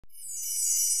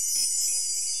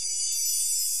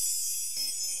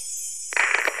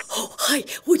Hi,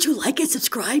 would you like and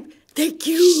subscribe? Thank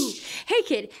you. Hey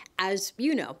kid, as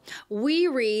you know, we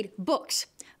read books,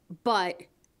 but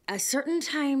at certain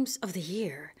times of the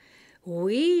year,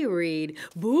 we read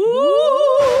books.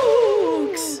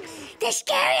 The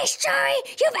scariest story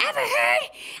you've ever heard?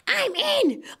 I'm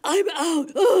in. I'm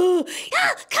out. Oh,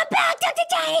 come back, Dr.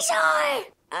 Dinosaur.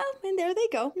 Oh, and there they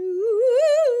go.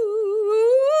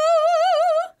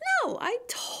 No, I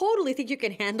totally think you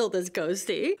can handle this,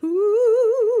 Ghosty.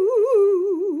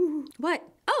 What?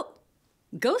 Oh,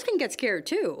 Ghost can get scared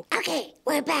too. Okay,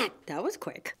 we're back. That was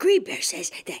quick. Green Bear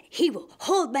says that he will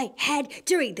hold my hand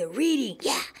during the reading.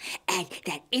 Yeah, and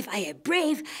that if I am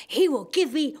brave, he will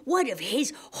give me one of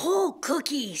his whole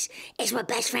cookies. It's what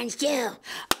best friends do.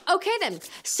 Okay then,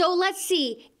 so let's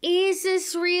see. Is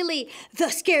this really the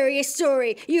scariest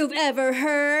story you've ever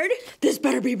heard? This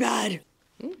better be bad.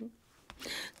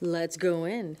 Let's go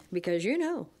in, because you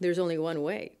know there's only one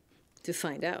way to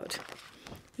find out.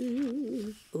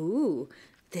 Ooh,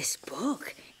 this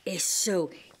book is so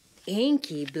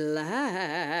inky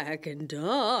black and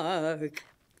dark.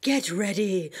 Get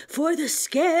ready for the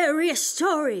scariest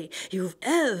story you've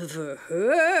ever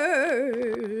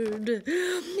heard.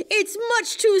 It's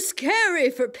much too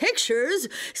scary for pictures,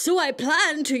 so I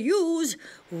plan to use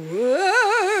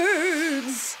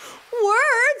words.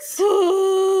 Words?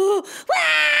 Ooh, words!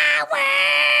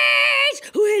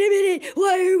 Wait a minute,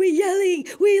 why are we yelling?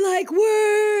 We like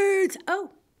words.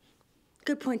 Oh,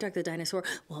 good point, Dr. Dinosaur.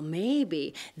 Well,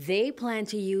 maybe they plan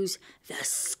to use the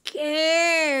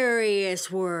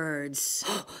scariest words.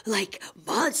 Like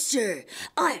monster,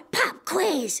 or pop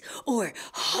quiz, or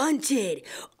haunted,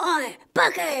 or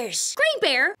boogers. Green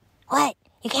Bear! What?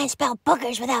 You can't spell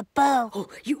boogers without boo. Oh,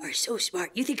 you are so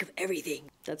smart. You think of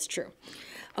everything. That's true.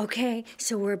 Okay,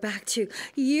 so we're back to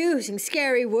using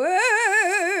scary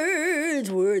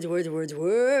words. Words. Wait a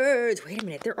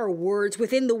minute, there are words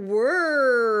within the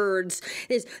words.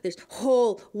 There's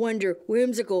whole, wonder,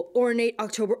 whimsical, ornate,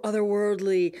 October,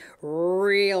 otherworldly,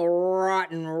 real,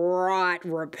 rotten, rot,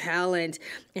 repellent,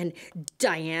 and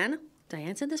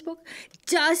Diane's in this book?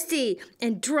 Dusty,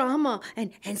 and drama,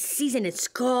 and season, and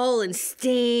skull, and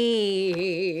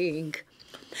stink.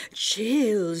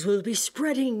 Chills will be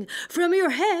spreading from your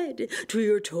head to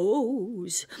your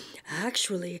toes.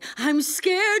 Actually, I'm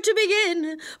scared to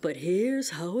begin, but here's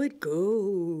how it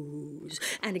goes.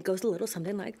 And it goes a little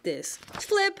something like this.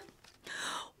 Flip.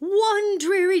 One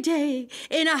dreary day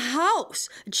in a house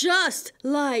just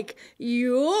like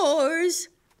yours.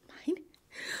 Mine?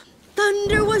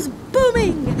 Thunder was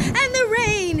booming and the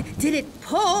rain did it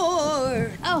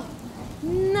pour. Oh,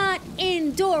 not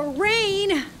indoor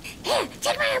rain. Here,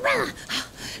 take my umbrella.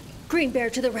 Green Bear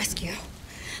to the rescue.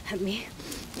 Help me.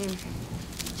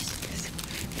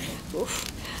 Oof.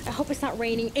 I hope it's not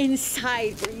raining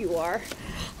inside where you are.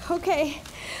 Okay.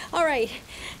 All right.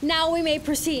 Now we may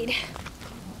proceed.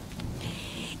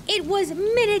 It was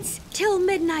minutes till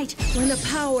midnight when the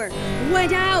power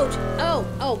went out.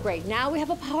 Oh, great. Now we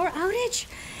have a power outage?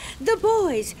 The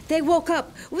boys, they woke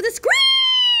up with a scream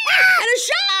and a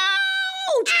shout.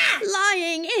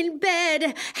 Lying in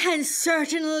bed and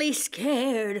certainly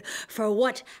scared for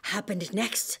what happened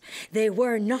next. They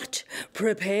were not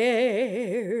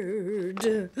prepared.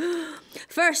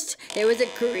 First, there was a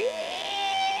creak.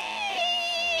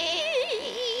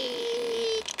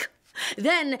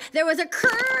 Then there was a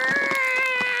crack.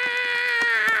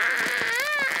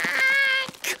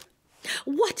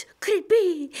 What could it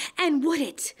be? And would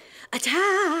it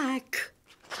attack?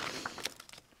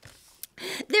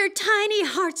 Their tiny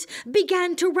hearts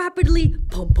began to rapidly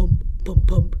pump, pump, pump,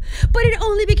 pump. But it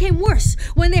only became worse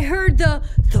when they heard the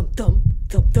thump, thump,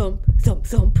 thump, thump, thump,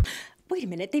 thump. Wait a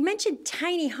minute, they mentioned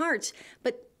tiny hearts,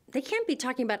 but they can't be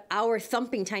talking about our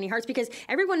thumping tiny hearts because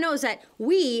everyone knows that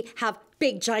we have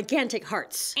big, gigantic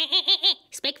hearts.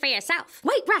 Speak for yourself.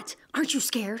 Wait, Rat, aren't you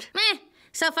scared?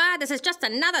 So far, this is just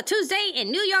another Tuesday in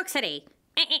New York City.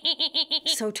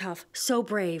 So tough, so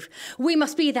brave. We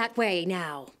must be that way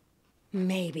now.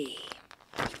 Maybe.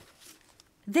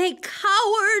 They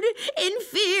cowered in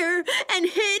fear and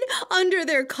hid under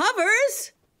their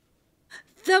covers.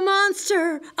 The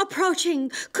monster approaching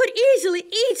could easily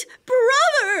eat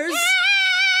brothers.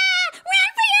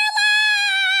 Run for your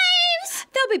lives!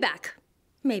 They'll be back.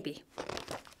 Maybe.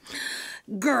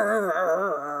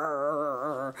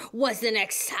 Grrr was the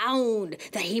next sound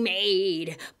that he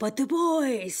made, but the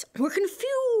boys were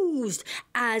confused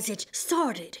as it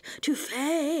started to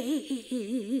fade.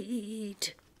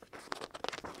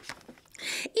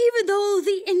 Even though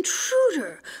the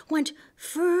intruder went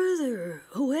further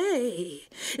away,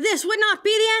 this would not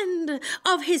be the end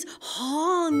of his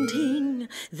haunting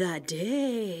that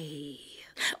day.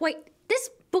 Wait, this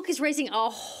book is raising a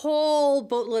whole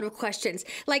boatload of questions.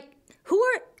 Like, who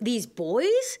are these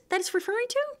boys that it's referring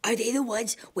to? Are they the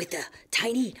ones with the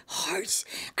tiny hearts?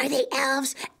 Are they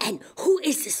elves? And who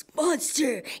is this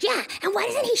monster? Yeah, and why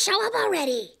doesn't he show up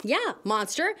already? Yeah,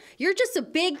 monster. You're just a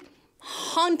big,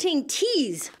 haunting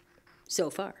tease so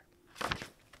far.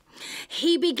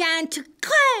 He began to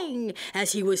clang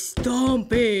as he was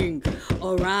stomping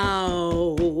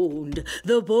around.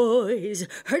 The boys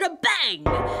heard a bang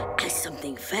as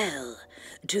something fell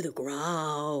to the ground.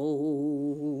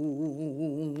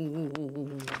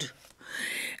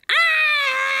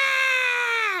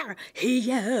 Ah! He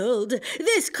yelled.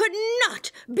 This could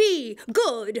not be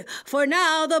good, for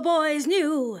now the boys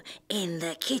knew in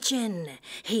the kitchen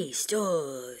he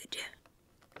stood.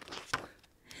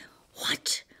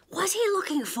 What was he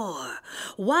looking for?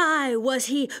 Why was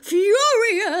he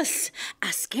furious?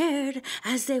 As scared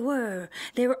as they were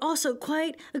also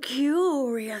quite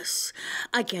curious.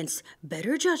 Against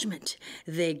better judgment,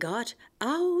 they got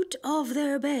out of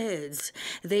their beds.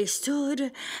 They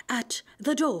stood at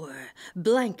the door,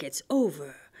 blankets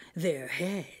over their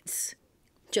heads,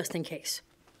 just in case.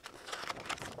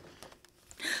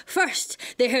 First,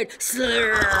 they heard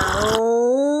slurp,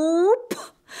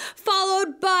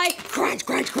 followed by crunch,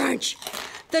 crunch, crunch.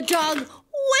 The dog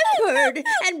whimpered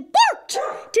and barked.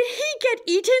 Did he get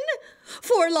eaten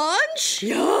for lunch?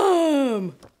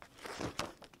 Yum!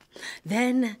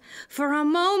 Then, for a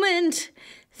moment,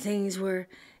 things were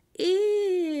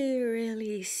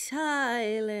eerily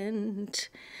silent.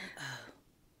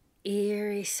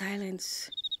 Eerie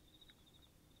silence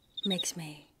makes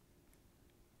me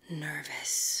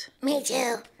nervous. Me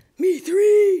too. Me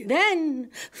three. Then,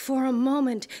 for a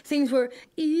moment, things were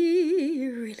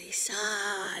eerily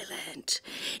silent.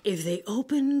 If they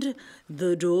opened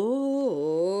the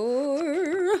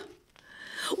door,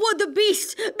 would the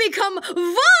beast become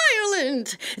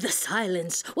violent? The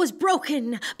silence was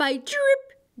broken by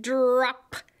drip,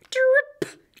 drop, drip,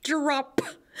 drop.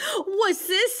 Was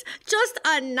this just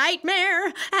a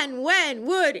nightmare? And when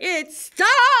would it stop?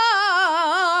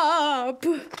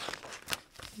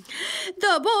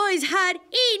 The boys had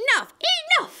enough.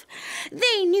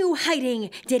 They knew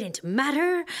hiding didn't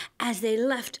matter. As they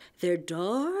left their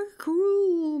dark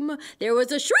room, there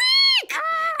was a shriek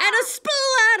and a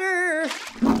splatter.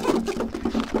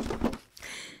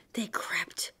 They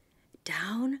crept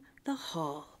down the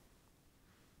hall,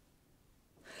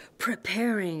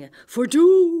 preparing for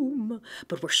doom,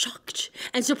 but were shocked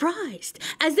and surprised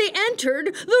as they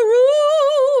entered the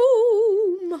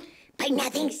room. But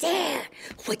nothing's there.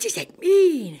 What does that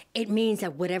mean? It means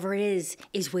that whatever it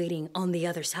is waiting on the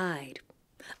other side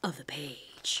of the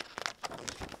page.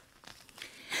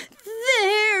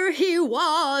 There he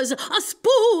was, a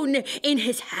spoon in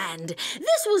his hand.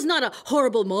 This was not a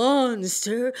horrible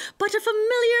monster, but a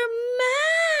familiar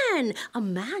man. A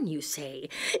man, you say?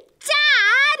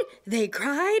 Dad! They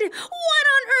cried. What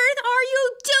on earth are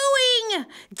you doing?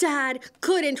 Dad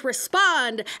couldn't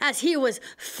respond as he was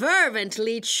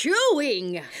fervently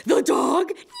chewing. The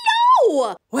dog?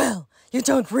 No! Well, you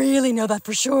don't really know that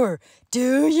for sure,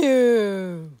 do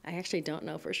you? I actually don't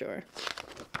know for sure.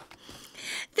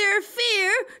 Their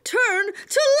fear turned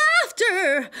to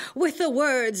laughter with the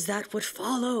words that would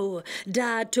follow.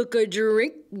 Dad took a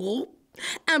drink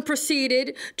and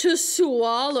proceeded to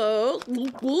swallow.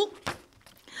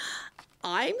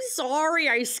 I'm sorry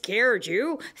I scared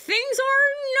you. Things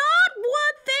are not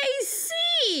what they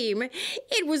seem.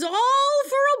 It was all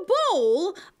for a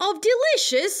bowl of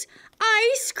delicious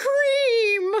ice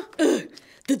cream.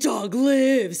 The dog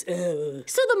lives. So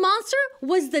the monster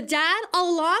was the dad all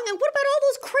along? And what about all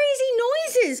those crazy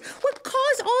noises? What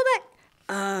caused all that?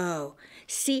 Oh,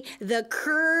 see, the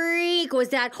creak was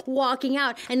Dad walking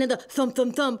out, and then the thump,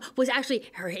 thump, thump was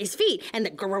actually his feet, and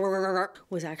the grrr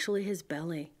was actually his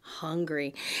belly,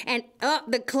 hungry. And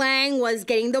the clang was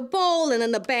getting the bowl, and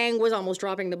then the bang was almost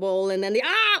dropping the bowl, and then the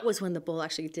was when the bowl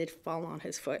actually did fall on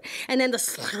his foot. And then the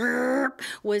slurp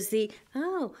was the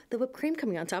whipped cream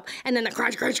coming on top, and then the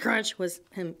crunch, crunch, crunch was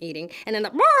him eating, and then the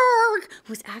bark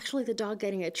was actually the dog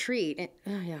getting a treat.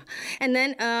 And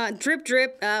then drip,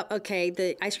 drip,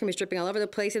 the ice cream is dripping all over the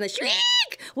place, and the shriek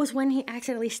was when he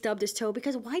accidentally stubbed his toe,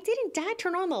 because why didn't Dad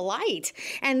turn on the light?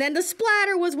 And then the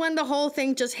splatter was when the whole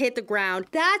thing just hit the ground.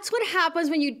 That's what happens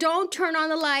when you don't turn on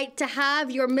the light to have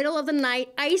your middle of the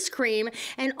night ice cream.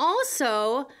 And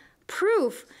also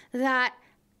proof that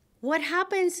what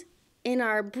happens in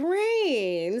our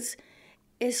brains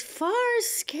is far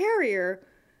scarier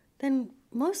than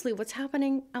mostly what's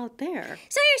happening out there.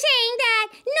 So you're saying that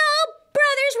no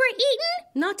brothers were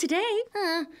eaten? Not today.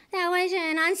 That was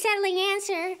an unsettling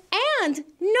answer. And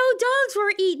no dogs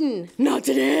were eaten? Not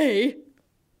today.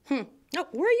 Oh,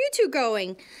 where are you two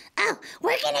going? Oh,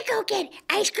 we're gonna go get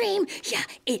ice cream. Yeah,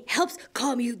 it helps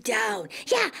calm you down.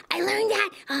 Yeah, I learned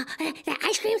that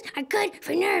ice creams are good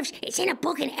for nerves. It's in a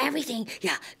book and everything.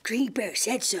 Yeah, Green Bear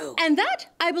said so. And that,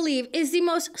 I believe, is the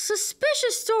most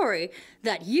suspicious story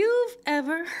that you've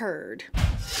ever heard.